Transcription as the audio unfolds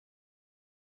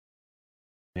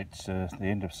It's the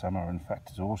end of summer, in fact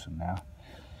it's autumn now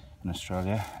in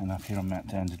Australia, and up here on Mount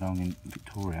Dandenong in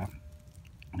Victoria,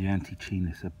 the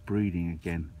Antechinus are breeding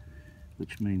again,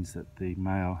 which means that the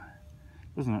male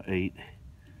does not eat,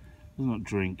 does not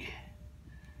drink,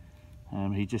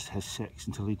 he just has sex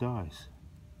until he dies.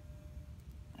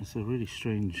 It's a really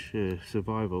strange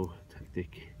survival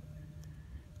tactic.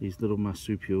 These little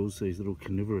marsupials, these little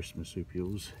carnivorous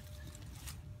marsupials,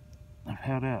 have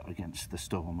held out against the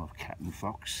storm of cat and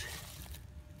fox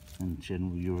and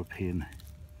general European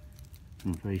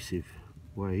invasive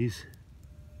ways.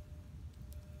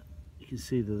 You can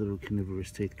see the little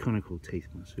carnivorous teeth, conical teeth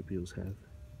marsupials have.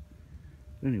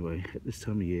 Anyway, at this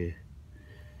time of year,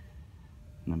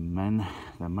 the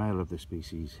male of the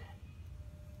species,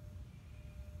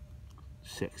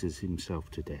 sexes himself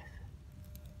to death.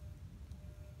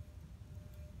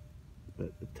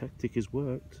 But the tactic has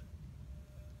worked,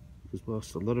 because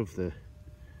whilst a lot of the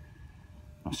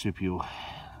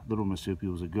little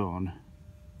marsupials are gone,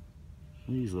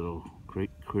 these little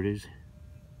critters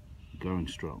are going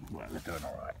strong. Well, they're doing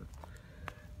all right.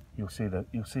 You'll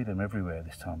see them everywhere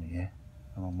this time of year.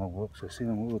 I'm on my walks, I see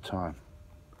them all the time.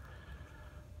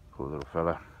 Poor little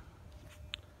fella.